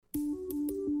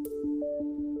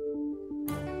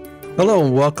Hello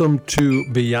and welcome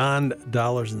to Beyond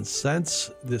Dollars and Cents.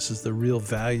 This is the Real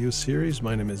Value series.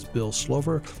 My name is Bill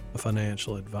Slover, a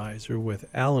financial advisor with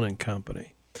Allen &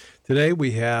 Company. Today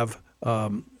we have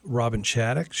Robin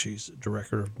Chaddock. She's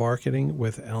Director of Marketing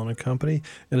with Allen & Company,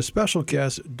 and a special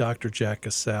guest, Dr. Jack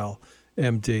Casale,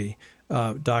 MD.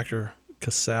 Dr.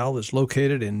 Casale is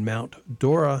located in Mount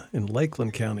Dora in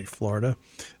Lakeland County, Florida.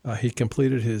 He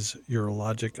completed his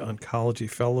urologic oncology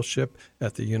fellowship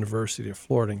at the University of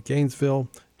Florida in Gainesville.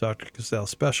 Dr. Casale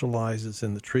specializes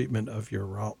in the treatment of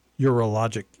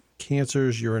urologic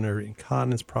cancers, urinary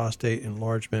incontinence, prostate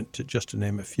enlargement, just to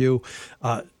name a few.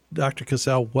 Dr.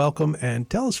 Casale, welcome,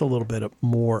 and tell us a little bit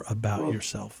more about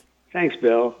yourself. Thanks,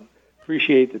 Bill.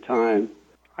 Appreciate the time.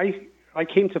 I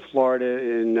came to Florida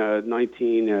in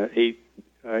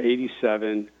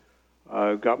 1987,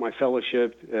 got my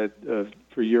fellowship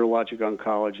for urologic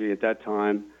oncology at that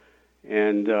time,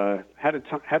 and had a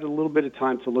little bit of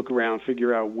time to look around,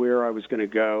 figure out where I was going to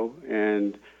go.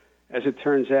 And as it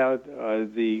turns out,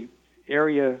 the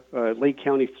area, Lake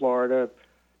County, Florida,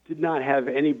 did not have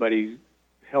anybody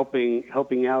helping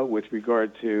out with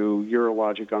regard to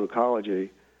urologic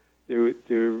oncology. There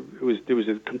was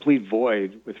a complete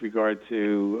void with regard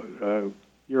to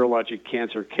urologic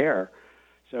cancer care.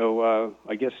 So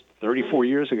I guess 34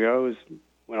 years ago is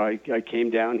when I came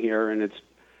down here, and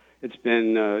it's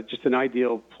been just an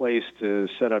ideal place to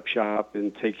set up shop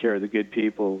and take care of the good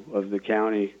people of the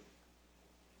county.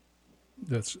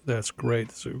 That's great.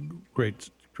 It's a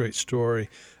great story.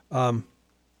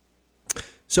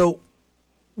 So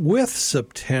with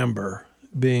September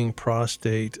being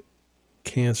Prostate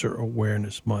Cancer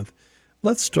Awareness Month,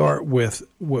 let's start with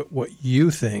what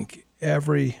you think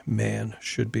every man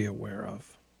should be aware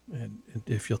of, and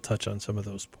if you'll touch on some of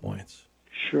those points.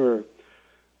 Sure.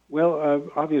 Well,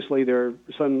 obviously there are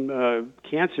some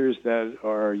cancers that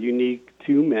are unique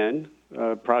to men.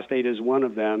 Prostate is one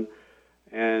of them,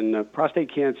 and prostate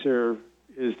cancer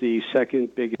is the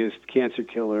second biggest cancer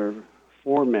killer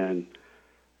for men.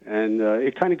 And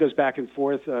it kind of goes back and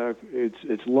forth.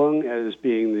 It's lung as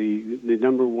being the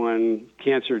number one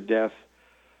cancer death,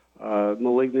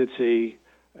 malignancy,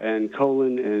 and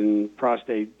colon and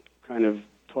prostate kind of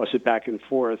toss it back and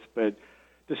forth. But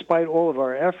despite all of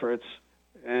our efforts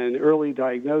and early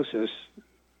diagnosis,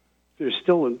 there's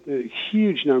still a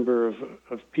huge number of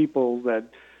people,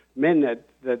 men that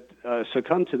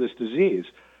succumb to this disease.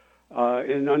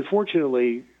 And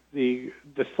unfortunately, the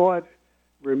thought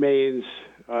remains,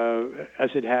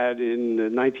 as it had in the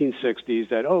 1960s,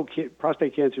 that,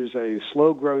 prostate cancer is a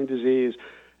slow-growing disease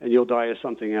and you'll die of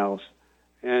something else.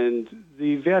 And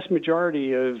the vast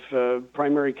majority of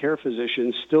primary care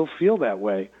physicians still feel that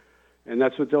way, and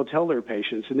that's what they'll tell their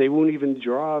patients. And they won't even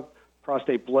draw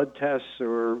prostate blood tests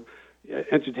or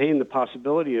entertain the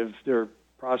possibility of their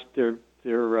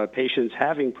patients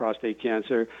having prostate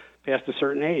cancer past a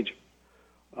certain age,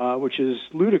 which is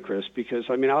ludicrous because,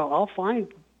 I'll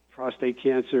find prostate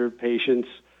cancer patients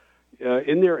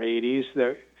in their 80s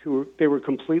they were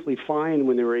completely fine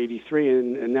when they were 83,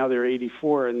 and now they're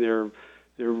 84, and they're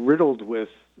riddled with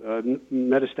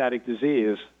metastatic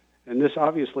disease. And this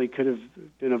obviously could have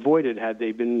been avoided had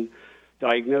they been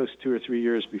diagnosed 2 or 3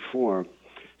 years before.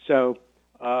 So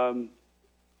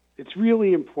it's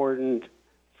really important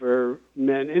for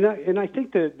men, and I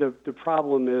think that the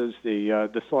problem is the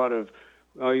thought of,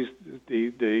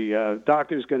 the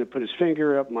doctor's going to put his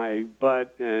finger up my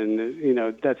butt, and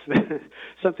that's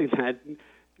something that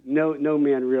no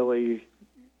man really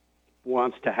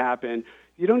wants to happen.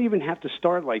 You don't even have to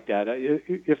start like that.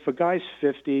 If a guy's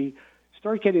 50,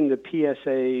 start getting the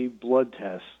PSA blood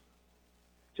tests,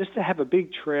 just to have a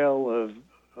big trail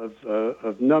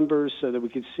of numbers so that we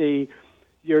can see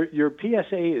your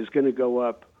PSA is going to go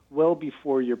up well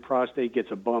before your prostate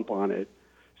gets a bump on it.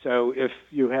 So if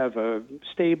you have a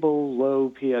stable,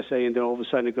 low PSA and then all of a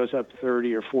sudden it goes up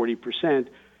 30 or 40%,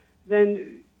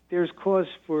 then there's cause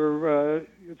for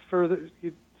further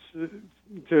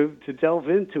to delve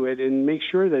into it and make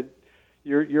sure that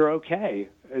you're okay.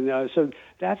 And so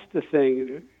that's the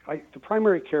thing. The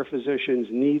primary care physicians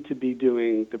need to be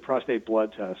doing the prostate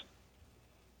blood test.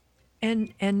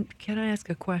 And can I ask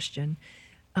a question?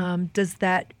 Does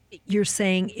that, you're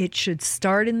saying it should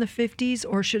start in the 50s,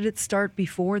 or should it start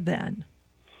before then?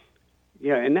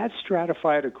 Yeah, and that's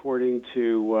stratified according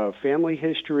to family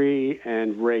history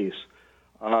and race.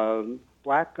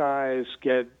 Black guys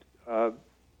get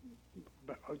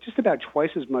just about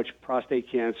twice as much prostate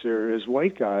cancer as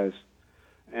white guys.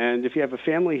 And if you have a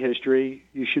family history,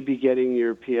 you should be getting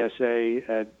your PSA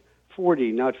at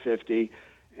 40, not 50.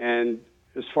 And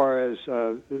as far as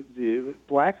the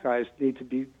black guys need to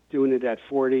be doing it at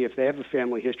 40. If they have a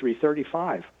family history,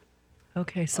 35.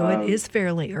 Okay, so it is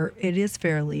fairly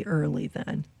early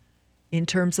then, in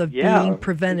terms of Yeah. being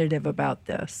preventative about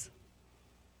this.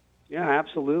 Yeah,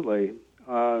 absolutely.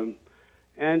 And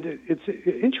it's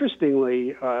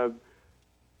interestingly,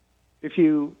 if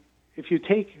you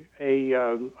take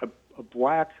a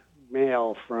black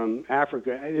male from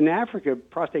Africa, in Africa,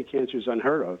 prostate cancer is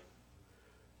unheard of.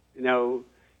 You know,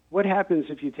 what happens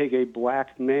if you take a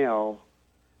black male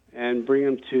and bring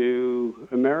him to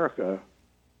America?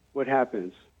 What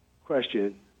happens?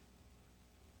 Question.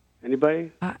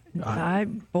 Anybody? I'm Not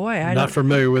not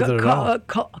familiar with it at all.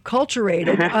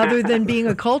 Acculturated. Other than being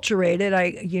acculturated,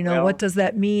 Well, what does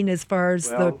that mean as far as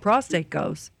the well, prostate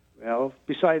goes? Well,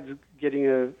 besides getting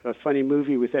a funny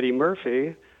movie with Eddie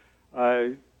Murphy,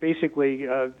 basically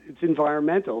it's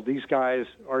environmental. These guys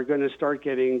are going to start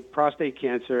getting prostate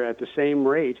cancer at the same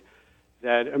rate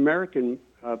that American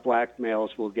black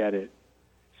males will get it.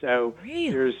 So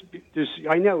Really? there's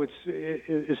I know is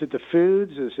it the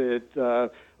foods? Is it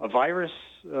a virus?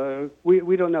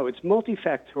 We don't know. It's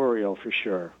multifactorial for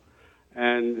sure,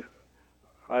 and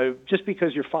just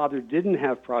because your father didn't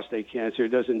have prostate cancer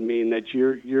doesn't mean that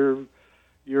you're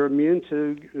immune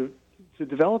to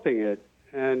developing it.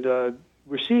 And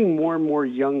we're seeing more and more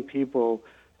young people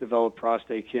develop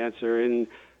prostate cancer, and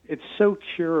it's so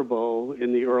curable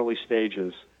in the early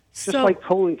stages, just like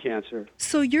colon cancer.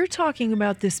 So you're talking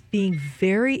about this being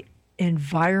very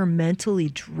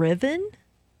environmentally driven?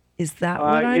 Is that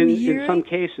what I'm hearing? In some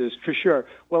cases, for sure.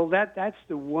 Well, that's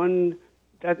the one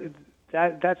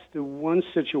that's the one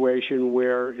situation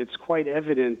where it's quite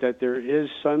evident that there is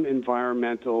some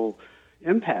environmental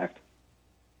impact.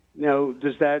 Now,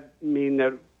 does that mean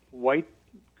that white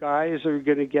guys are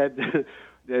going to get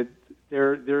that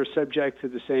they're subject to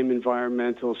the same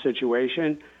environmental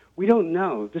situation? We don't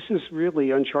know. This is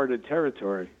really uncharted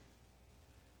territory.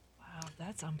 Wow,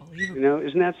 that's unbelievable. You know,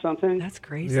 isn't that something? That's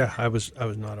crazy. Yeah, I was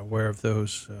not aware of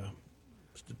those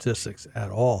statistics at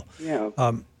all. Yeah.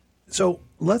 So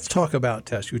let's talk about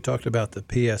tests. You talked about the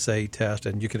PSA test,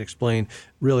 and you can explain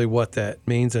really what that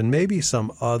means, and maybe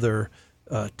some other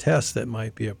tests that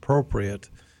might be appropriate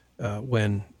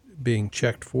when being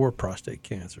checked for prostate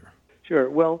cancer. Sure.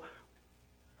 Well,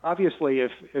 obviously,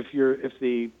 if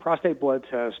the prostate blood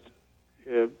test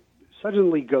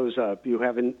suddenly goes up, you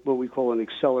have what we call an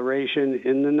acceleration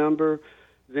in the number,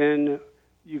 then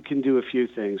you can do a few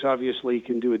things. Obviously, you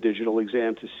can do a digital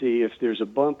exam to see if there's a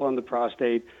bump on the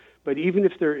prostate. But even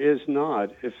if there is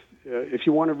not, if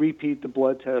you want to repeat the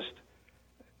blood test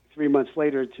 3 months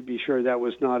later to be sure that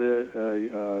was not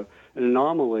an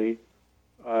anomaly,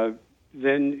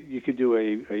 then you could do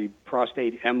a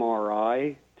prostate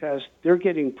MRI test. They're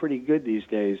getting pretty good these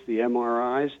days, the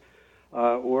MRIs,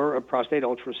 or a prostate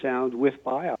ultrasound with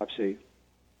biopsy.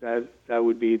 That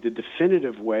would be the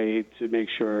definitive way to make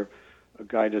sure a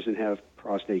guy doesn't have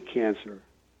prostate cancer.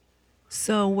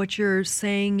 So what you're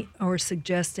saying or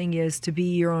suggesting is to be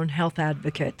your own health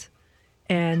advocate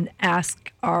and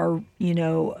ask our,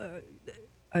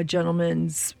 a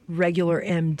gentleman's regular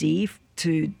MD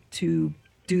to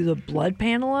do the blood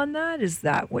panel on that? Is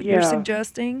that what you're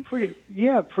suggesting? Pretty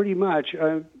much.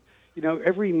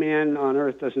 Every man on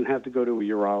earth doesn't have to go to a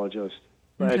urologist,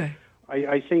 but Okay.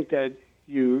 I think that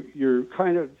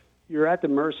you're at the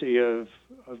mercy of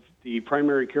the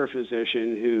primary care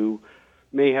physician who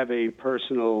may have a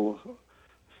personal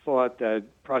thought that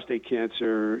prostate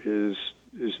cancer is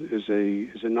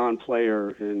a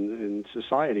non-player in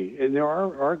society, and there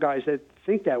are guys that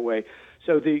think that way.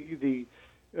 So the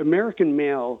American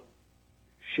male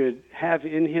should have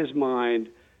in his mind,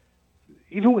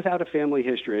 even without a family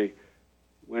history,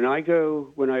 when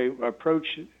I approach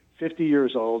 50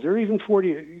 years old or even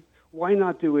 40, why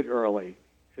not do it early?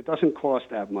 It doesn't cost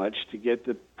that much to get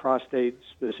the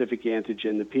prostate-specific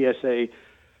antigen, the PSA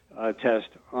test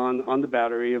on the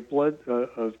battery of blood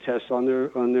of tests on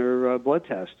their blood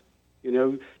test.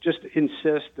 Just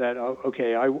insist that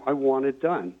I want it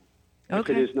done.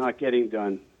 Okay. If it is not getting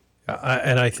done.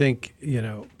 And I think,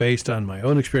 based on my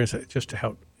own experience, just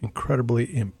how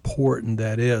incredibly important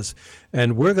that is.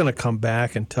 And we're going to come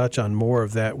back and touch on more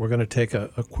of that. We're going to take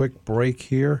a quick break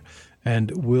here,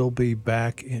 and we'll be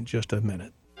back in just a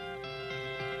minute.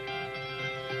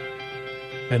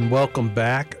 And welcome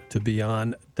back to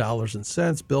Beyond Dollars and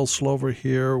Cents. Bill Slover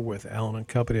here with Allen &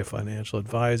 Company, a financial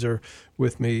advisor.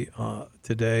 With me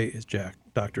today is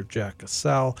Dr. Jack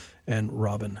Casale and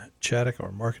Robin Chaddock,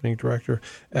 our marketing director.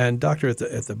 And Doctor, at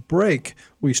the break,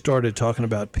 we started talking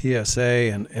about PSA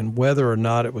and whether or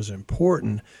not it was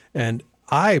important. And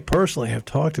I personally have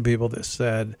talked to people that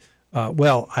said,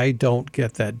 well, I don't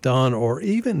get that done, or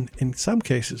even in some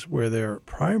cases where their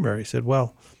primary said,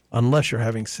 well, unless you're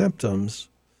having symptoms,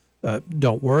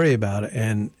 don't worry about it.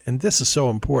 And this is so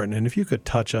important. And if you could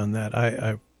touch on that,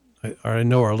 I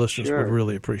know our listeners Sure. would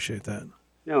really appreciate that.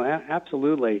 No,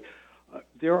 absolutely.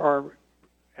 There are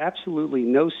absolutely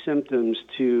no symptoms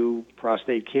to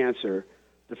prostate cancer.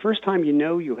 The first time you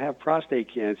know you have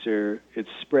prostate cancer, it's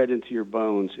spread into your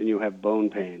bones and you have bone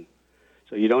pain.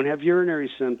 So you don't have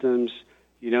urinary symptoms.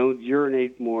 You don't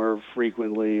urinate more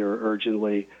frequently or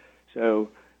urgently. So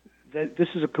this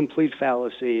is a complete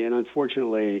fallacy, and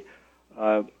unfortunately,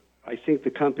 I think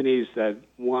the companies that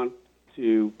want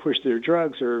to push their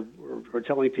drugs are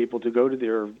telling people to go to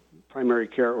their primary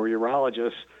care or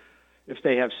urologist if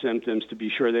they have symptoms to be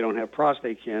sure they don't have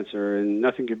prostate cancer, and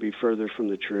nothing could be further from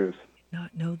the truth.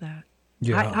 Not know that.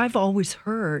 Yeah. I've always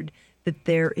heard that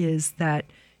there is that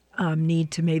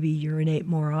need to maybe urinate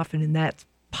more often, and that's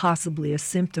possibly a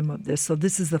symptom of this. So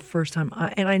this is the first time,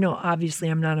 and I know obviously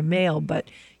I'm not a male, but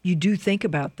you do think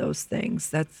about those things.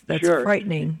 That's Sure.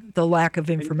 frightening, the lack of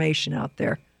information out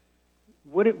there.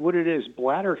 What it is,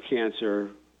 bladder cancer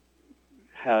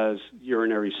has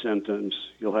urinary symptoms.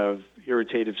 You'll have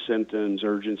irritative symptoms,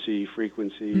 urgency,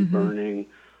 frequency, burning,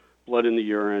 blood in the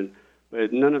urine,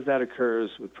 but none of that occurs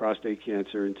with prostate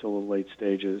cancer until the late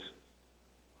stages.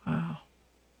 Wow.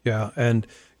 Yeah, and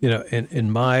in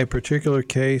my particular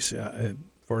case,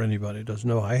 for anybody who doesn't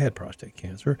know, I had prostate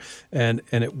cancer, and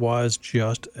it was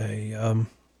just an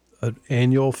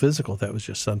annual physical. That was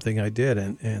just something I did,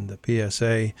 and the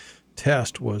PSA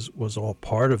test was all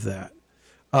part of that.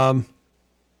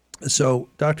 So,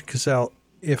 Dr. Casale,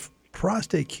 if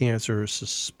prostate cancer is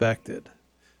suspected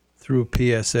through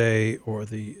PSA or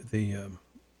the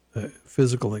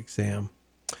physical exam,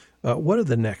 what are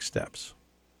the next steps?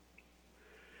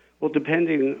 Well,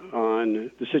 depending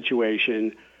on the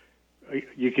situation,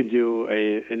 you can do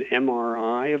an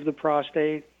MRI of the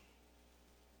prostate,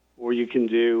 or you can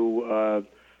do a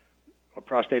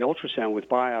prostate ultrasound with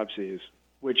biopsies,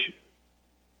 which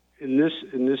in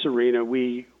this arena,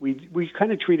 we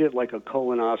kind of treat it like a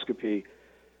colonoscopy.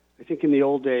 I think in the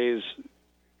old days,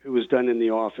 it was done in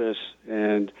the office,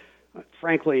 and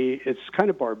frankly, it's kind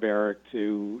of barbaric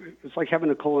it's like having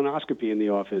a colonoscopy in the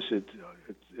office.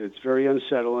 It's very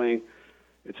unsettling.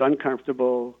 It's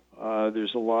uncomfortable.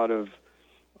 There's a lot of,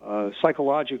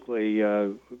 psychologically,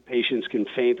 patients can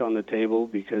faint on the table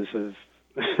because of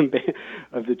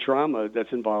of the trauma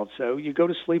that's involved. So you go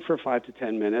to sleep for 5 to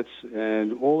 10 minutes,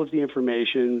 and all of the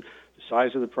information, the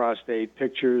size of the prostate,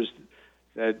 pictures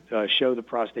that show the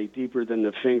prostate deeper than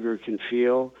the finger can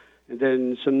feel, and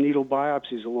then some needle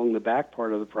biopsies along the back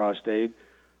part of the prostate.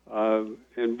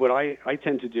 And what I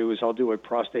tend to do is I'll do a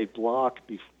prostate block.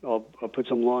 I'll put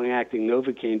some long-acting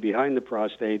Novocaine behind the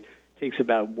prostate. It takes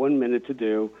about 1 minute to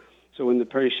do. So when the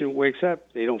patient wakes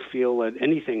up, they don't feel that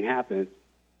anything happened.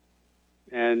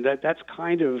 And that's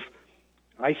kind of,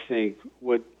 I think,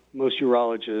 what most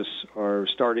urologists are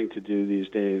starting to do these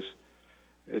days.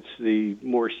 It's the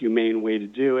more humane way to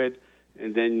do it.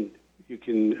 And then you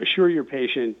can assure your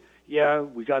patient, yeah,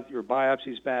 we got your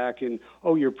biopsies back, and,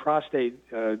 your prostate,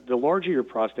 the larger your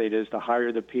prostate is, the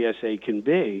higher the PSA can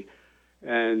be.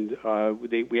 And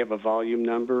we have a volume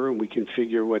number, and we can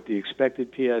figure what the expected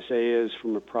PSA is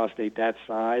from a prostate that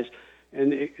size.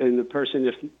 And the person,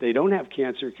 if they don't have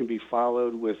cancer, can be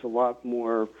followed with a lot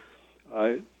more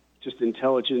just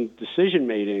intelligent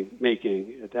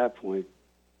decision-making at that point.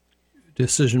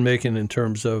 Decision-making in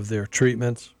terms of their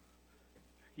treatments?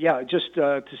 Yeah, just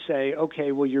to say,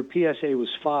 okay, well, your PSA was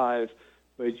 5,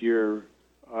 but your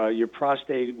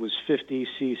prostate was 50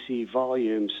 cc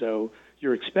volume, so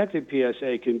your expected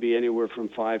PSA can be anywhere from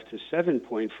 5 to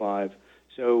 7.5.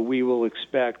 So we will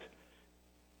expect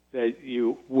that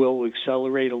you will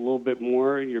accelerate a little bit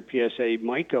more. Your PSA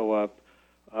might go up,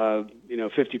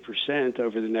 50%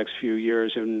 over the next few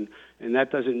years, and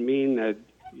that doesn't mean that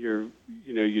you're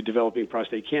developing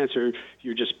prostate cancer.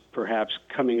 You're just perhaps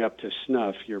coming up to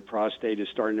snuff. Your prostate is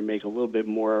starting to make a little bit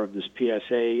more of this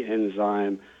PSA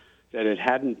enzyme that it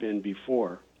hadn't been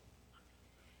before.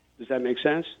 Does that make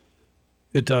sense?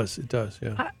 It does,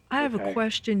 yeah. I have a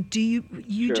question. Do you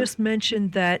Sure. just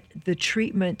mentioned that the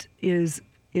treatment is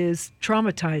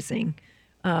traumatizing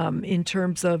in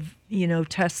terms of,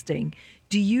 testing.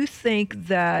 Do you think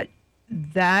that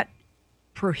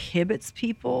prohibits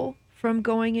people from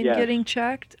going and Yes. getting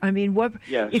checked? I mean,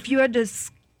 Yes. if you had to,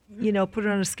 put it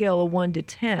on a scale of 1 to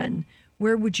 10,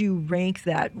 where would you rank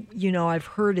that? I've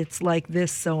heard it's like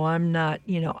this, so I'm not,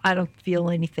 I don't feel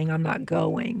anything, I'm not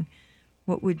going.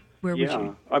 Where would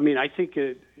you? I mean, I think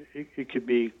it could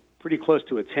be pretty close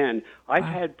to a 10. I've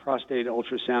had prostate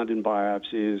ultrasound and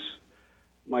biopsies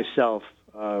myself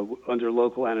under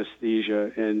local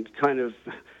anesthesia, and kind of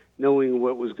knowing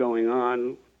what was going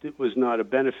on, it was not a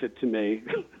benefit to me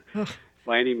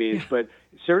by any means. But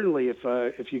certainly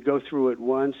if you go through it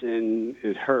once and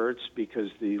it hurts because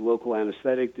the local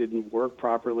anesthetic didn't work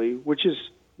properly, which is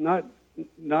not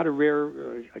a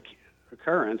rare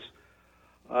occurrence,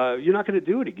 you're not going to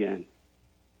do it again.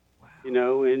 Wow. You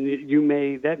know, and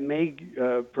that may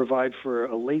provide for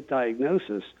a late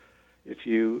diagnosis if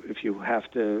you have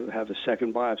to have a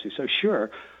second biopsy. So sure,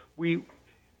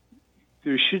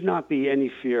 there should not be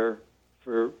any fear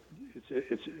for.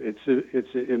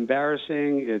 It's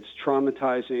embarrassing. It's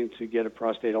traumatizing to get a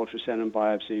prostate ultrasound and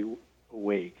biopsy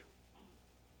awake.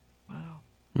 Wow.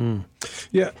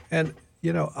 Yeah, and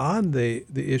on the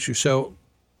issue, so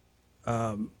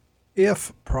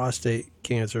if prostate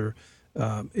cancer,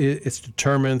 it's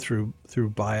determined through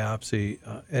biopsy,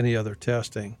 any other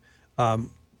testing.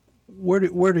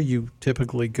 Where do you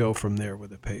typically go from there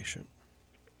with a patient?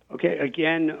 Okay,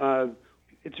 again,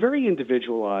 it's very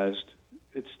individualized.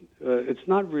 It's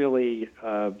not really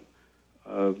a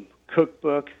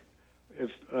cookbook.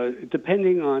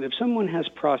 Depending on if someone has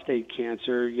prostate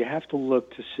cancer, you have to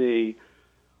look to see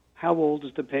how old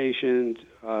is the patient,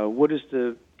 what does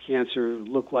the cancer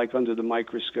look like under the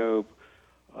microscope,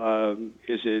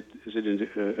 is it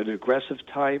an aggressive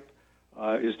type?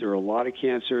 Is there a lot of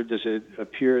cancer? Does it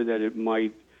appear that it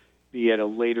might be at a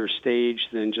later stage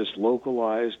than just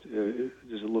localized?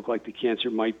 Does it look like the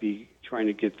cancer might be trying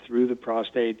to get through the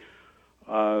prostate?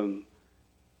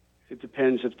 It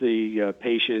depends if the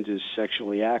patient is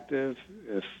sexually active,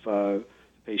 if the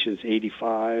patient's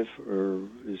 85 or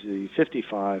is he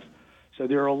 55. So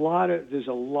there's a lot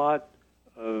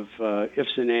of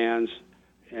ifs and ands,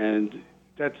 and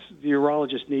the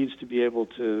urologist needs to be able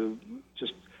to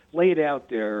just lay it out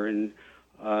there and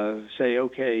say,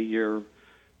 okay, you're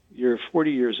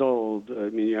 40 years old. I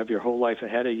mean, you have your whole life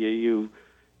ahead of you.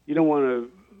 You don't want to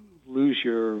lose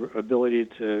your ability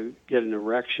to get an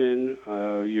erection.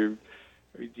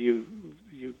 You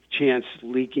chance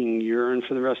leaking urine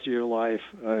for the rest of your life.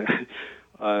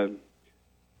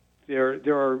 There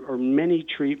are many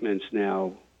treatments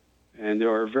now, and there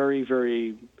are very,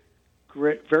 very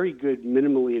very good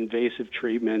minimally invasive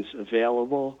treatments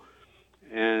available.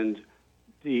 And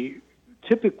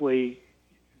typically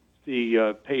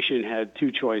the patient had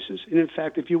two choices. And in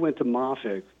fact, if you went to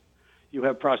Moffitt, you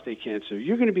have prostate cancer,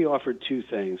 you're going to be offered two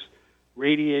things: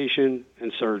 radiation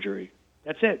and surgery.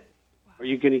 That's it. Are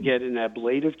you going to get an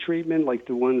ablative treatment like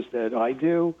the ones that I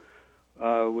do,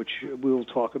 which we will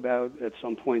talk about at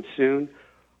some point soon?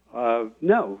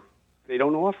 No, they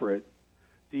don't offer it.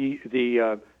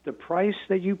 The price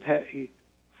that you pay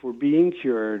for being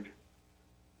cured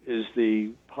is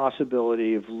the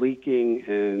possibility of leaking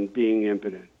and being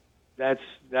impotent. That's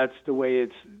the way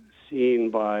it's seen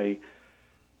by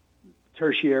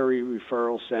tertiary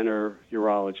referral center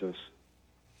urologists.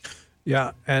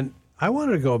 Yeah, and I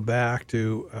wanted to go back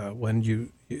to when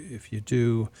if you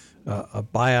do a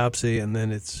biopsy and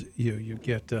then you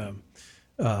get a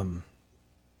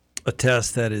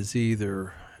test that is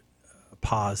either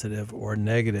positive or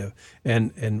negative,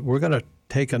 and we're going to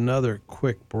take another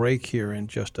quick break here in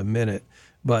just a minute.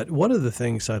 But one of the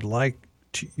things I'd like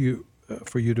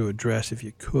for you to address, if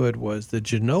you could, was the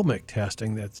genomic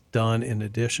testing that's done in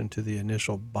addition to the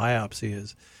initial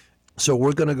biopsy. So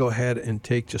we're going to go ahead and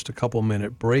take just a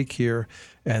couple-minute break here,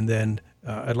 and then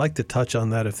I'd like to touch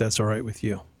on that if that's all right with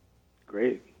you.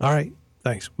 Great. All right.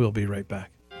 Thanks. We'll be right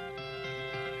back.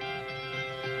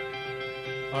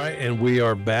 All right, and we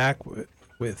are back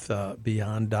with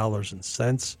Beyond Dollars and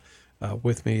Cents.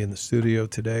 With me in the studio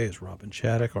today is Robin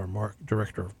Chaddock, our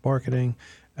Director of Marketing,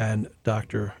 and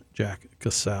Dr. Jack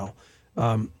Cassell.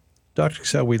 Dr.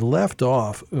 Cassell, we left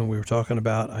off when we were talking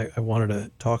about, I wanted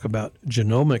to talk about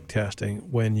genomic testing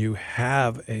when you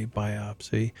have a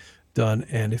biopsy done,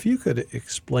 and if you could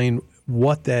explain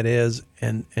what that is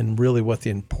and really what the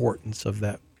importance of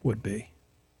that would be.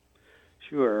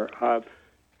 Sure.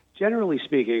 Generally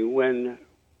speaking, when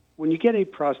you get a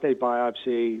prostate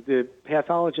biopsy, the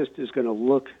pathologist is going to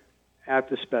look at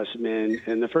the specimen,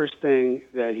 and the first thing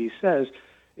that he says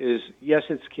is, yes,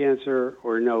 it's cancer,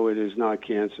 or no, it is not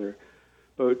cancer.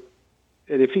 And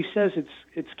if he says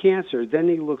it's cancer, then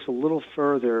he looks a little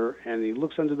further, and he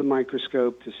looks under the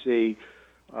microscope to see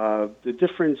the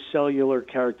different cellular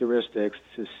characteristics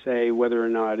to say whether or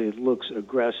not it looks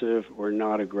aggressive or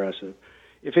not aggressive.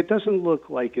 If it doesn't look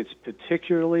like it's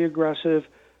particularly aggressive,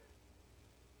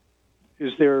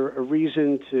 is there a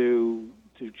reason to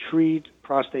treat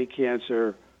prostate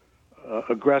cancer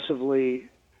aggressively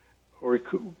or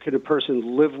could a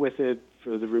person live with it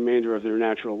for the remainder of their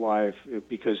natural life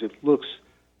because it looks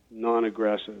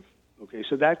non-aggressive? Okay,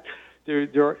 so that there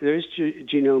is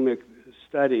genomic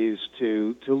studies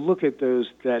to look at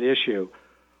that issue.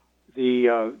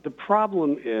 The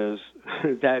problem is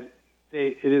that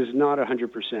it is not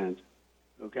 100%.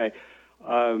 Okay,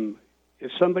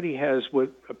 if somebody has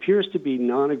what appears to be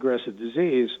non-aggressive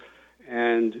disease,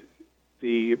 and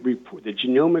the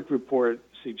genomic report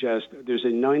suggests there's a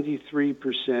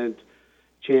 93%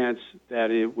 chance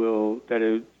that it will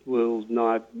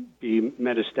not be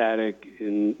metastatic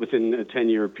within a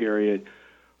 10-year period.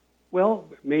 Well,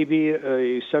 maybe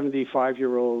a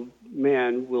 75-year-old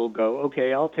man will go,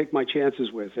 okay, I'll take my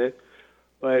chances with it.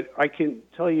 But I can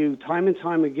tell you time and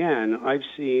time again, I've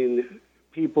seen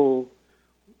people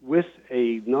with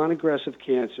a non-aggressive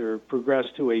cancer progress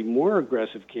to a more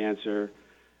aggressive cancer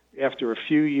after a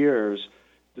few years,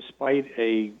 despite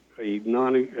a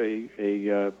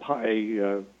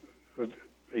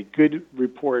good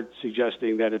report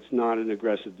suggesting that it's not an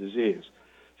aggressive disease.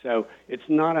 So it's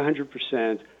not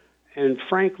 100%. And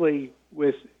frankly,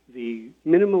 with the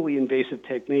minimally invasive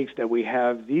techniques that we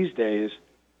have these days,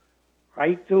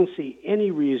 I don't see any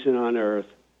reason on earth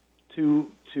to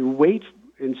wait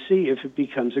and see if it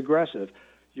becomes aggressive.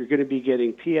 You're going to be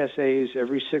getting PSAs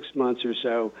every 6 months or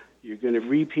so. You're going to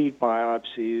repeat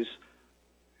biopsies.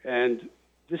 And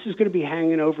this is going to be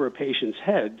hanging over a patient's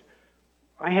head.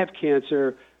 I have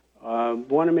cancer,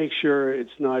 want to make sure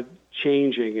it's not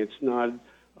changing, it's not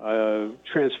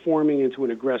transforming into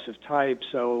an aggressive type,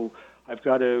 so I've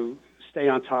got to stay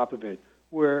on top of it.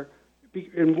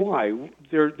 And why?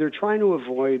 They're trying to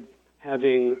avoid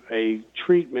having a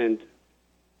treatment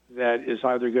that is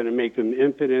either going to make them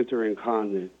impotent or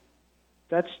incontinent.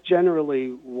 That's generally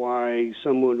why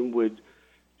someone would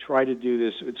try to do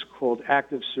this. It's called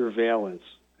active surveillance.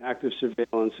 Active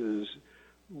surveillance is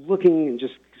looking and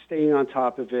just staying on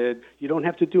top of it. You don't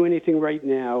have to do anything right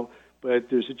now, but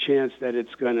there's a chance that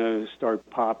it's going to start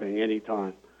popping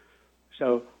anytime.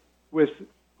 So with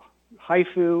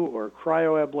HIFU or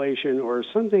cryoablation or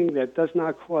something that does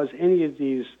not cause any of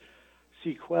these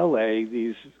sequelae,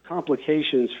 these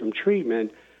complications from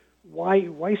treatment,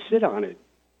 why sit on it?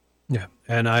 Yeah,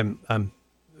 and I'm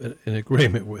in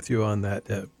agreement with you on that.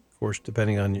 Of course,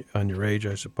 depending on your age,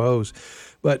 I suppose.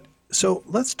 But so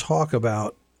let's talk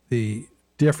about the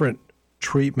different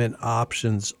treatment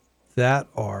options that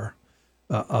are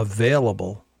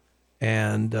available,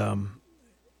 and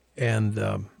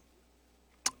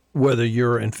whether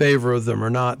you're in favor of them or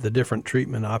not. The different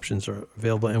treatment options are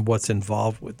available, and what's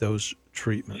involved with those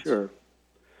treatments. Sure.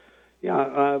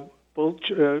 Yeah. Well,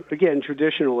 again,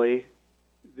 traditionally,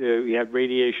 we had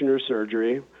radiation or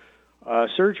surgery.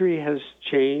 Surgery has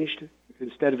changed.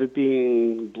 Instead of it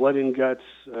being blood and guts,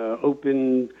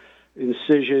 open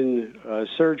incision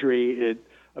surgery,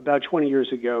 about 20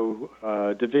 years ago,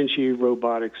 Da Vinci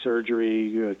robotic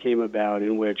surgery came about,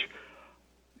 in which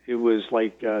it was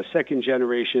like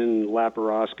second-generation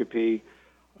laparoscopy.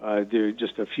 There are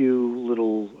just a few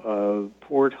little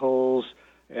portholes,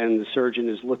 and the surgeon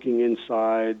is looking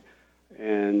inside,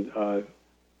 and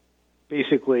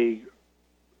basically,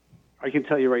 I can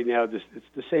tell you right now,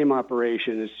 it's the same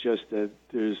operation. It's just that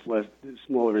there's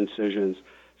smaller incisions.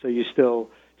 So you're still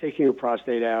taking a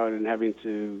prostate out and having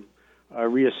to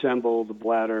reassemble the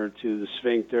bladder to the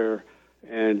sphincter,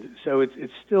 and so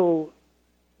it's still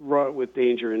wrought with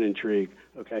danger and intrigue.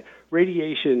 Okay,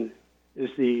 radiation is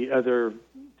the other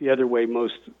way.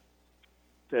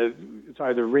 It's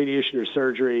either radiation or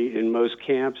surgery in most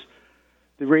camps.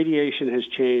 The radiation has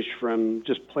changed from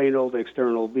just plain old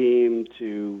external beam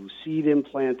to seed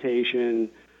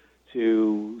implantation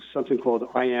to something called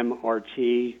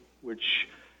IMRT, which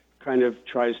kind of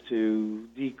tries to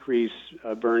decrease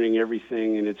burning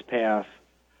everything in its path.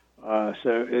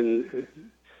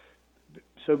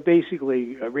 So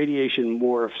basically, radiation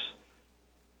morphs,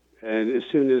 and as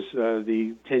soon as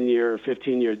the 10-year,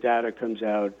 15-year data comes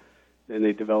out, then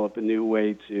they develop a new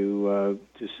way to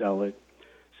sell it.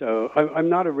 So I'm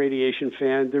not a radiation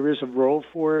fan. There is a role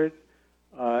for it,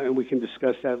 and we can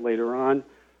discuss that later on.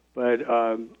 But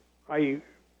I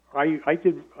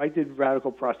did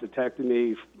radical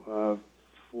prostatectomy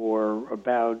for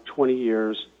about 20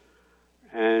 years,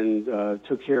 and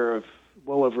took care of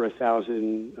well over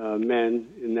 1,000 men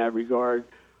in that regard.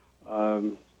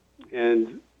 And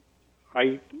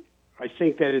I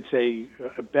think that it's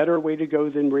a better way to go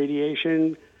than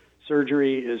radiation.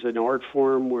 Surgery is an art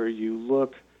form where you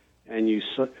look and you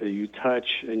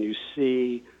touch and you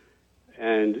see,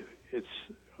 and it's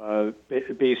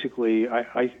basically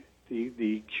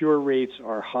the cure rates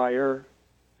are higher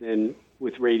than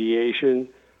with radiation.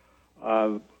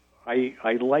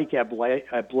 I like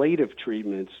ablative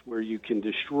treatments where you can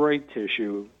destroy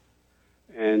tissue,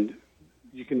 and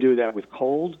you can do that with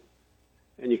cold,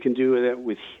 and you can do that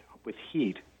with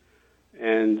heat.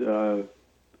 And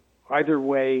either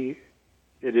way,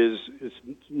 it's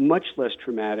much less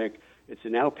traumatic. It's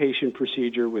an outpatient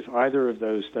procedure with either of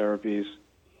those therapies,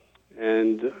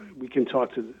 and we can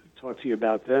talk to you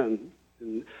about them.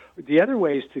 And the other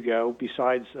ways to go,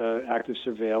 besides active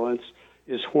surveillance,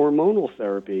 is hormonal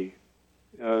therapy.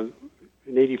 An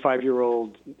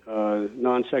 85-year-old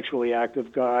non-sexually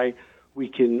active guy, we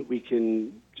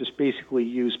can just basically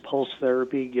use pulse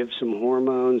therapy, give some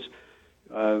hormones,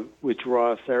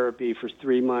 withdraw therapy for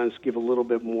 3 months, give a little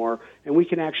bit more, and we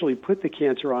can actually put the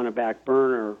cancer on a back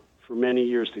burner for many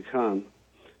years to come.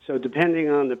 So depending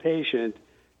on the patient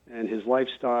and his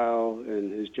lifestyle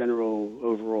and his general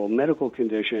overall medical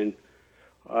condition,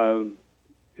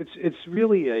 it's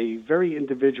really a very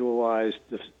individualized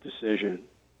decision.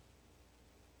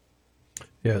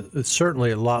 Yeah, it's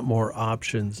certainly a lot more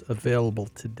options available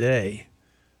today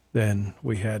than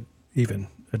we had even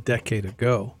a decade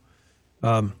ago.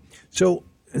 So,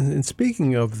 and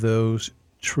speaking of those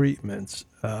treatments,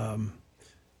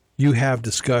 you have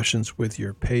discussions with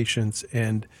your patients,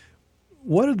 and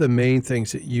what are the main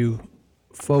things that you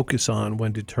focus on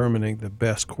when determining the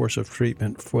best course of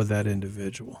treatment for that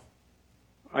individual?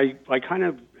 I kind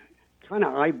of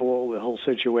eyeball the whole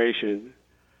situation,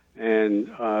 and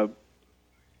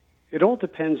it all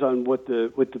depends on what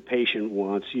the patient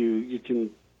wants. You can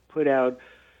put out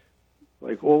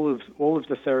like all of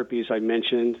the therapies I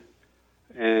mentioned,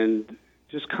 and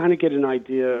just kind of get an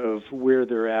idea of where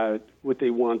they're at, what they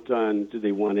want done. Do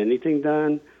they want anything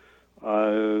done?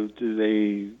 Do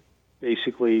they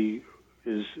basically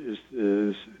is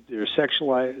their sex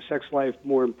life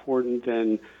more important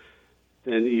than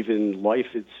even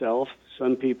life itself?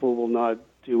 Some people will not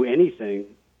do anything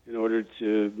in order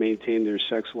to maintain their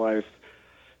sex life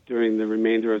during the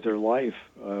remainder of their life.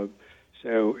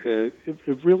 So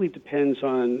it really depends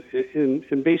on,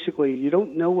 and basically you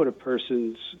don't know what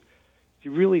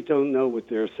you really don't know what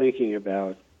they're thinking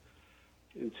about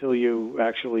until you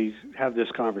actually have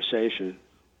this conversation.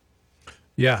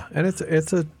 Yeah, and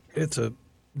it's a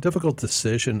difficult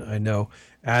decision, I know.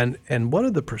 And one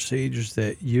of the procedures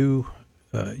that you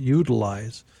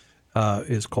utilize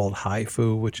is called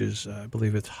HIFU, which is, I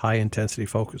believe it's high intensity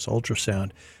focus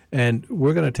ultrasound. And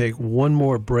we're going to take one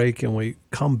more break, and we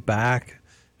come back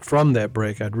from that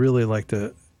break. I'd really like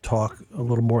to talk a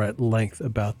little more at length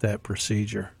about that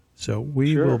procedure. So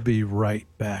we will be right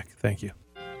back. Thank you.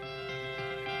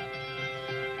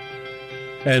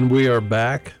 And we are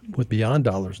back with Beyond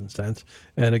Dollars and Cents.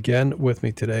 And again, with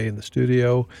me today in the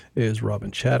studio is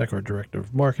Robin Chaddock, our Director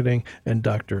of Marketing, and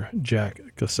Dr. Jack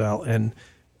Casale. And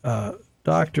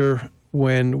Doctor,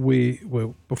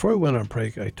 before we went on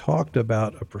break, I talked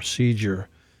about a procedure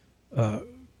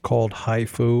called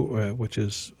HIFU, which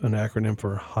is an acronym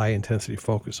for High Intensity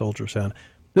Focus Ultrasound.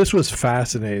 This was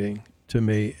fascinating to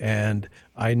me, and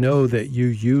I know that you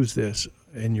use this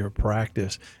in your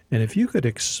practice. And if you could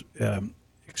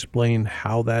explain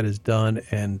how that is done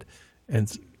and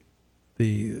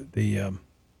the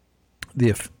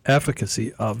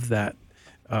efficacy of that,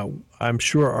 I'm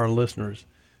sure our listeners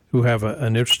who have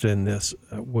an interest in this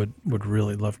would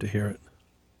really love to hear it.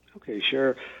 Okay,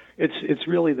 sure. It's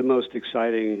really the most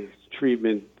exciting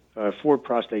treatment for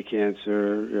prostate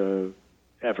cancer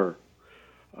ever.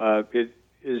 It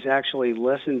is actually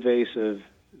less invasive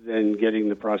than getting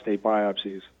the prostate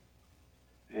biopsies.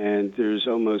 And there's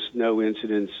almost no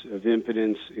incidence of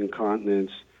impotence, incontinence,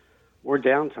 or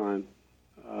downtime.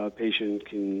 A patient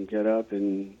can get up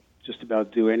and just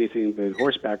about do anything but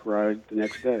horseback ride the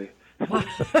next day.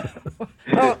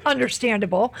 Oh,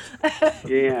 understandable.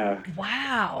 Yeah.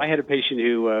 Wow. I had a patient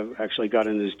who actually got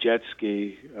in his jet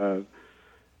ski,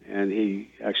 and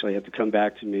he actually had to come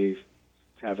back to me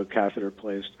to have a catheter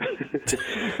placed.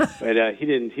 But he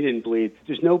didn't bleed.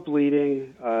 There's no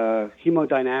bleeding.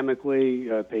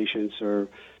 Hemodynamically, patients are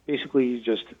basically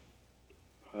just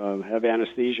have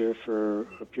anesthesia for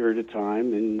a period of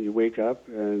time, and you wake up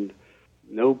and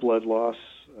no blood loss,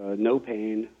 no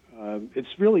pain. It's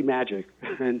really magic.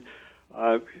 And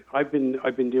I've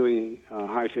been doing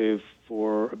HIFU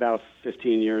for about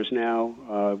 15 years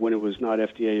now. When it was not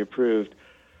FDA approved,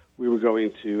 we were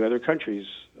going to other countries,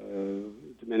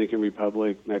 Dominican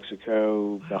Republic,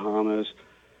 Mexico, Bahamas,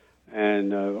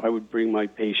 and I would bring my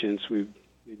patients.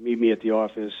 They'd meet me at the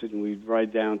office, and we'd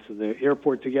ride down to the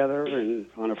airport together and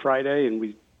on a Friday, and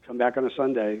we'd come back on a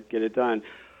Sunday, get it done.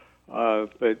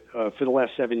 But for the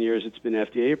last 7 years, it's been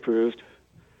FDA approved.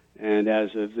 And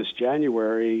as of this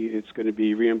January, it's going to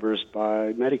be reimbursed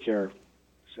by Medicare.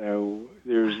 So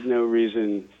there's no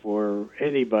reason for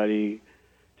anybody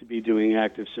to be doing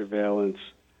active surveillance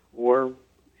or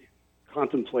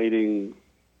contemplating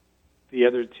the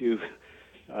other two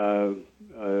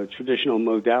traditional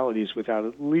modalities without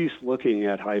at least looking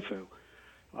at HIFU.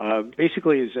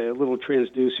 Basically, it's a little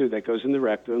transducer that goes in the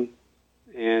rectum,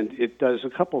 and it does a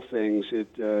couple things. It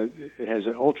has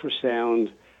an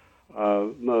ultrasound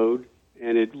mode,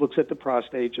 and it looks at the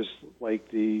prostate just like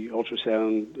the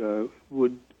ultrasound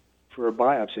would for a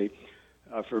biopsy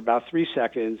for about 3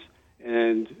 seconds,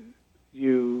 and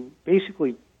you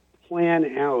basically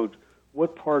plan out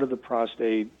what part of the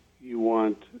prostate you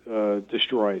want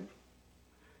destroyed,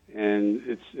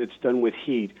 and it's done with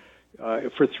heat.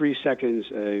 For 3 seconds,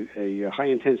 a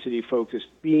high-intensity focused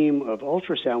beam of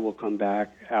ultrasound will come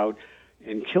back out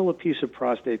and kill a piece of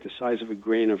prostate the size of a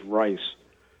grain of rice.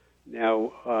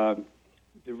 Now,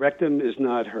 the rectum is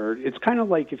not hurt. It's kind of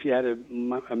like if you had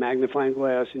a magnifying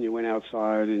glass and you went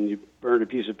outside and you burned a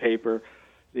piece of paper.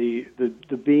 The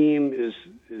beam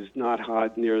is not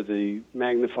hot near the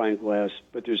magnifying glass,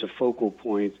 but there's a focal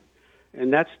point,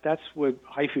 and that's what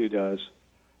HIFU does.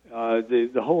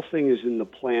 The whole thing is in the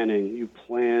planning. You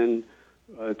plan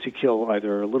to kill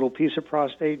either a little piece of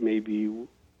prostate, maybe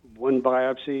one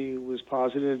biopsy was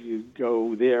positive. You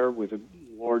go there with a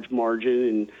large margin,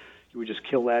 and you would just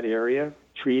kill that area,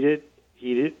 treat it,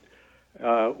 heat it,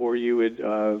 or you would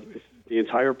the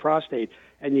entire prostate.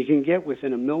 And you can get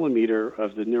within a millimeter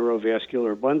of the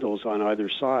neurovascular bundles on either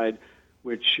side,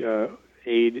 which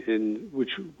aid in which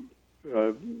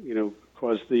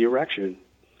cause the erection.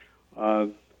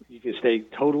 You can stay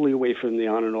totally away from the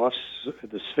on and off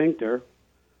the sphincter,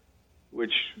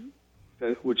 which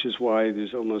is why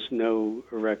there's almost no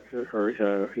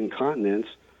incontinence.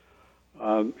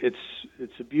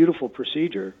 It's a beautiful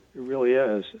procedure. It really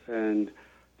is, and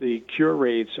the cure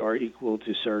rates are equal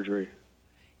to surgery.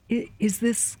 Is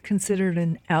this considered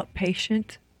an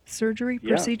outpatient surgery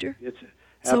procedure? It's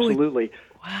absolutely.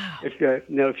 Wow.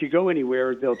 If you go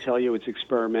anywhere, they'll tell you it's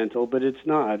experimental, but it's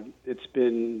not. It's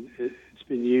been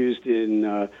used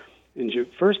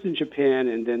first in Japan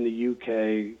and then the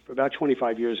UK about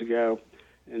 25 years ago,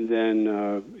 and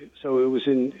then so it was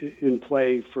in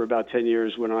play for about 10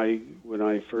 years when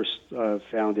I first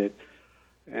found it,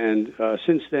 and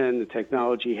since then the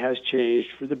technology has changed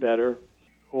for the better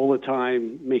all the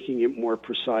time, making it more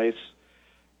precise,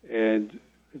 and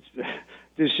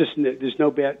there's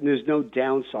no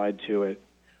downside to it.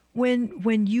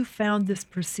 When you found this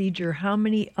procedure, how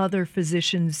many other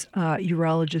physicians,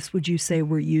 urologists, would you say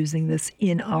were using this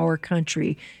in our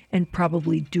country and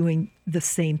probably doing the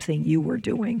same thing you were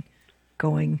doing,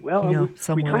 going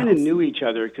somewhere we kind of else? knew each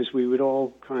other because we would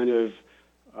all kind of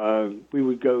we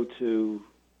would go to.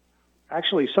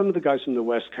 Actually, some of the guys from the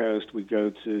West Coast would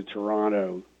go to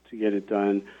Toronto to get it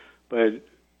done, but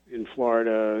in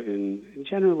Florida and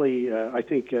generally, I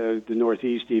think the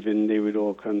Northeast even, they would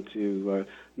all come to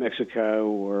Mexico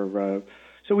or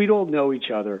so we'd all know each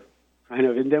other, kind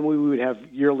of, and then we would have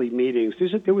yearly meetings.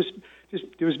 There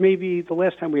was maybe the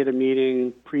last time we had a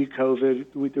meeting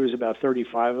pre-COVID, there was about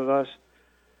 35 of us.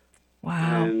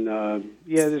 Wow. And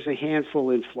there's a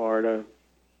handful in Florida.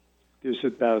 There's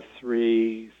about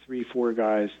three, 4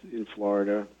 guys in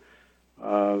Florida,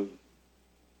 and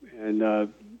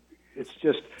it's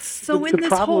just so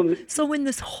in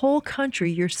this whole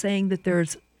country, you're saying that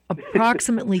there's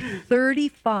approximately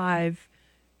 35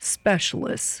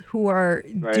 specialists who are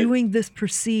doing this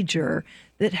procedure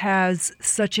that has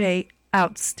such a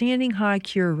outstanding high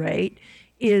cure rate,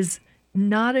 is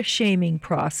not a shaming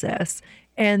process,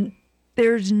 and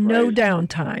there's no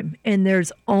downtime, and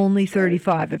there's only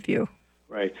 35 of you.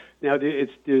 Right. Now,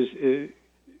 it's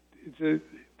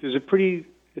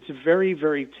a very,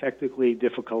 very technically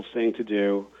difficult thing to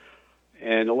do,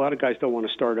 and a lot of guys don't want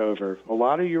to start over. A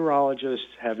lot of urologists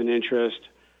have an interest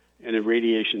in a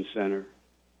radiation center,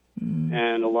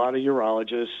 and a lot of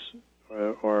urologists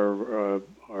are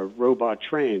robot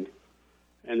trained,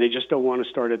 and they just don't want to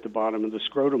start at the bottom of the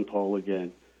scrotum pole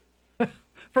again.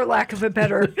 For lack of a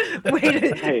better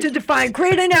way to define.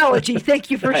 Great analogy. Thank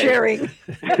you for sharing.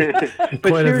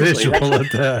 Quite a visual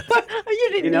at that. You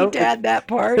didn't need to add that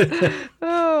part.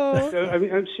 Oh. So, I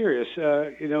mean, I'm serious.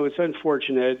 It's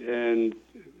unfortunate,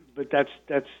 but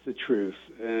that's the truth.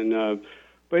 And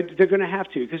but they're going to have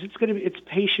to, because it's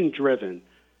patient driven.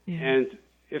 Yeah. And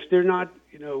if they're not,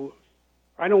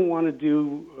 I don't want to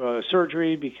do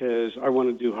surgery because I want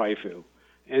to do HIFU.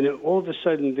 And all of a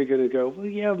sudden, they're going to go, well,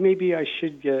 yeah, maybe I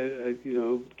should get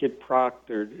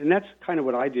proctored. And that's kind of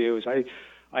what I do. Is I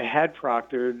had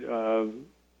proctored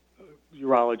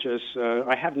urologists.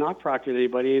 I have not proctored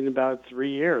anybody in about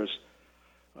 3 years.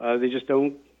 They just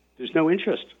don't. There's no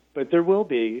interest, but there will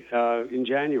be in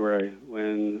January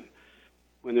when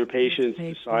their patients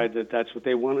decide that that's what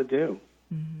they want to do.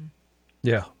 Mm-hmm.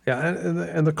 Yeah,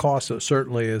 and the cost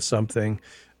certainly is something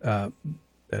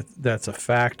that's a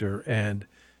factor, and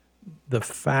the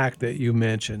fact that you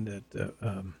mentioned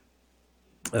that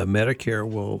Medicare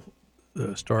will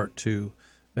start to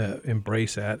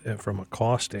embrace that from a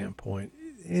cost standpoint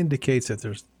indicates that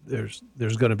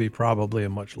there's going to be probably a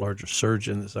much larger surge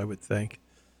in this, I would think.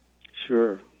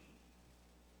 Sure.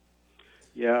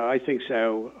 Yeah, I think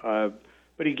so.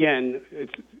 But again,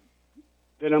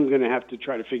 then I'm going to have to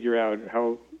try to figure out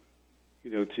how,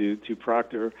 to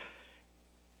proctor.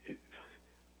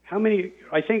 How many?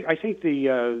 I think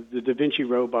the Da Vinci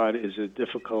robot is a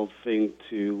difficult thing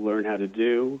to learn how to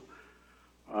do,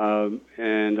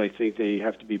 and I think they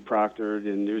have to be proctored.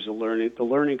 And the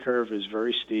learning curve is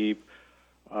very steep,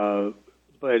 but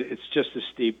it's just as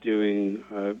steep doing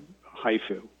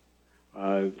HIFU.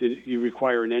 You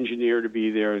require an engineer to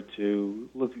be there to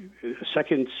look, a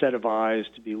second set of eyes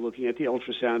to be looking at the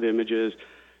ultrasound images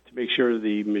to make sure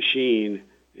the machine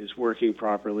is working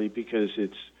properly, because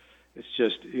it's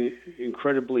just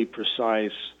incredibly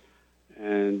precise,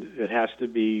 and it has to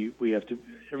be.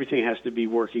 Everything has to be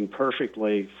working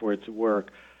perfectly for it to work.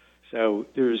 So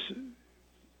this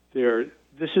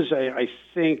is I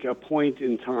think a point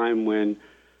in time when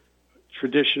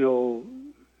traditional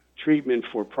treatment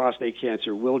for prostate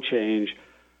cancer will change.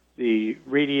 The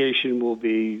radiation will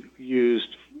be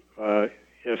used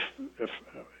if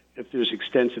there's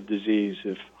extensive disease.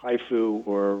 If HIFU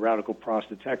or radical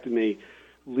prostatectomy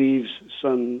leaves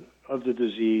some of the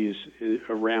disease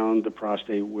around the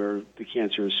prostate where the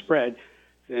cancer is spread,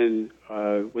 then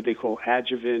what they call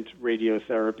adjuvant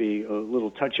radiotherapy, a little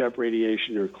touch-up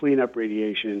radiation or clean-up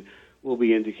radiation, will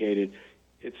be indicated.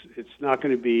 It's not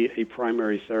going to be a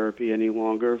primary therapy any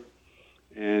longer.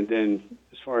 And then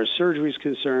as far as surgery is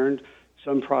concerned,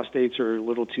 some prostates are a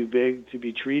little too big to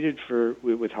be treated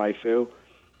with HIFU.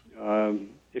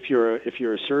 If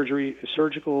you're a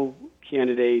surgical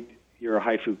candidate, you're a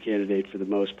HIFU candidate for the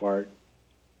most part.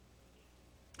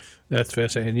 That's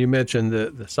fascinating. You mentioned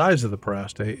the size of the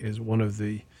prostate is one of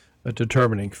the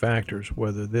determining factors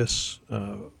whether the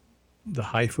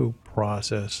HIFU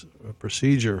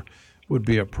procedure would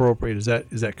be appropriate. Is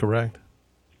that correct?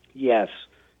 Yes.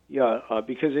 Yeah,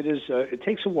 because it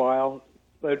takes a while.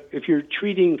 But if you're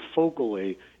treating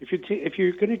focally, if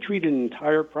you're going to treat an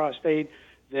entire prostate,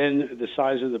 then the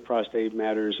size of the prostate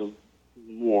matters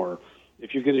more.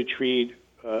 If you're going to treat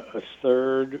a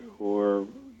third or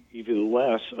even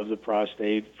less of the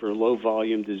prostate for low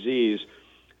volume disease,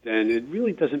 then it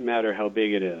really doesn't matter how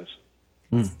big it is.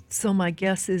 So my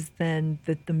guess is then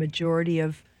that the majority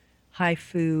of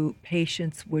HIFU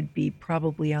patients would be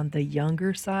probably on the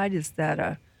younger side. Is that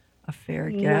a fair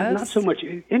guess? Not so much.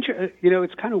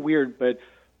 It's kind of weird, but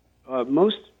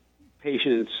most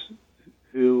patients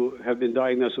who have been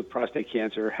diagnosed with prostate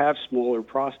cancer have smaller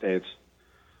prostates.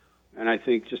 And I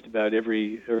think just about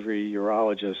every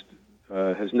urologist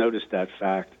has noticed that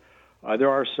fact. There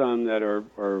are some that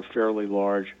are fairly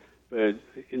large, but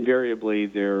invariably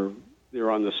they're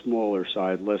on the smaller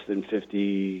side, less than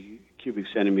 50 cubic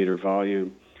centimeter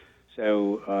volume.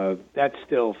 So that's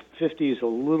still 50 is a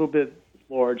little bit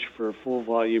large for full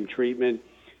volume treatment,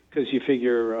 because you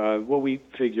figure what we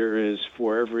figure is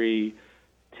for every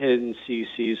 10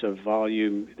 cc's of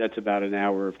volume, that's about an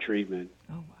hour of treatment.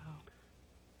 Oh,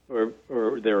 wow.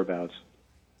 Or thereabouts.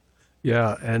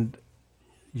 Yeah, and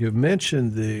you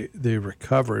mentioned the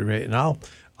recovery rate, and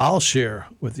I'll share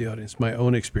with the audience my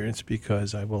own experience,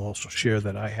 because I will also share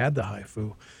that I had the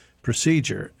HIFU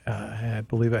procedure. I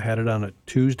believe I had it on a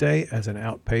Tuesday as an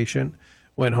outpatient.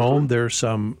 Went home. There's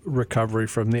some recovery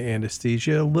from the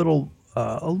anesthesia, a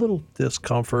little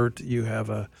discomfort. You have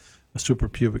a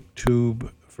suprapubic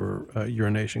tube for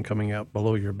urination coming out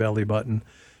below your belly button.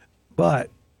 But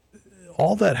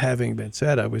all that having been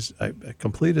said, I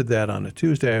completed that on a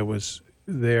Tuesday. I was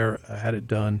there, I had it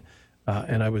done,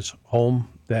 and I was home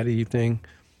that evening.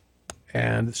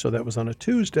 And so that was on a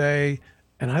Tuesday,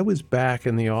 and I was back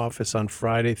in the office on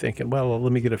Friday thinking, well,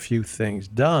 let me get a few things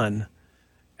done.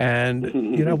 And,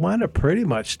 wound up pretty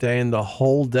much staying the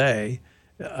whole day,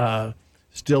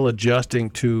 still adjusting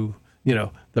to,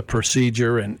 the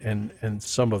procedure and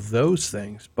some of those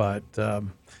things. But,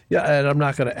 and I'm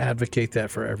not going to advocate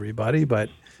that for everybody, but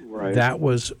right. That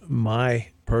was my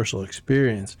personal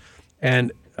experience.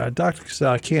 And Dr.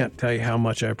 Casale, I can't tell you how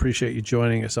much I appreciate you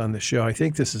joining us on the show. I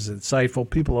think this is insightful.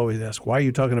 People always ask, why are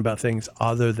you talking about things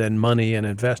other than money and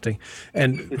investing?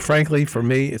 And frankly, for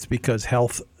me, it's because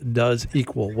health does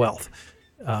equal wealth.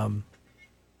 And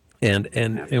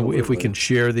if we can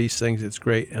share these things, it's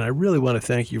great. And I really want to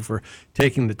thank you for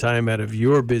taking the time out of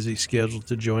your busy schedule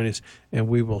to join us. And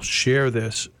we will share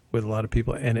this with a lot of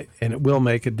people, and it will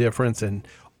make a difference. And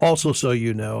also, so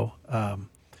you know,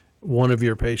 one of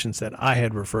your patients that I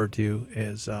had referred to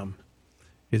is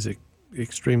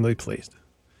extremely pleased.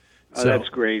 So that's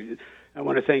great. I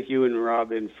want to thank you and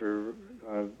Robin for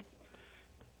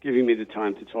giving me the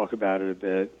time to talk about it a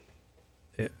bit.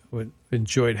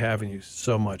 Enjoyed having you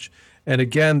so much. And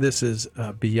again, this is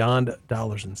Beyond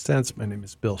Dollars and Cents. My name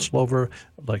is Bill Slover.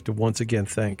 I'd like to once again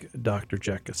thank Dr.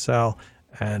 Jack Casale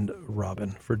and Robin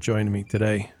for joining me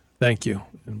today. Thank you,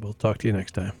 and we'll talk to you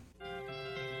next time.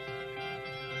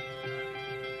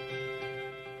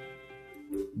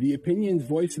 The opinions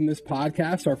voiced in this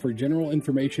podcast are for general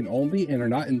information only and are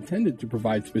not intended to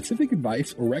provide specific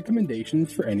advice or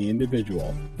recommendations for any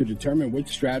individual. To determine which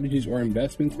strategies or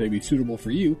investments may be suitable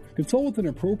for you, consult with an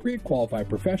appropriate qualified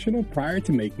professional prior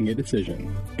to making a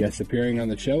decision. Guests appearing on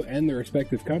the show and their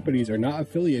respective companies are not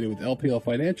affiliated with LPL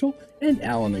Financial and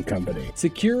Allen & Company.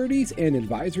 Securities and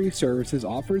advisory services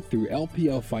offered through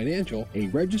LPL Financial, a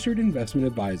registered investment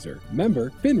advisor.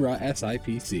 Member FINRA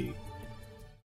SIPC.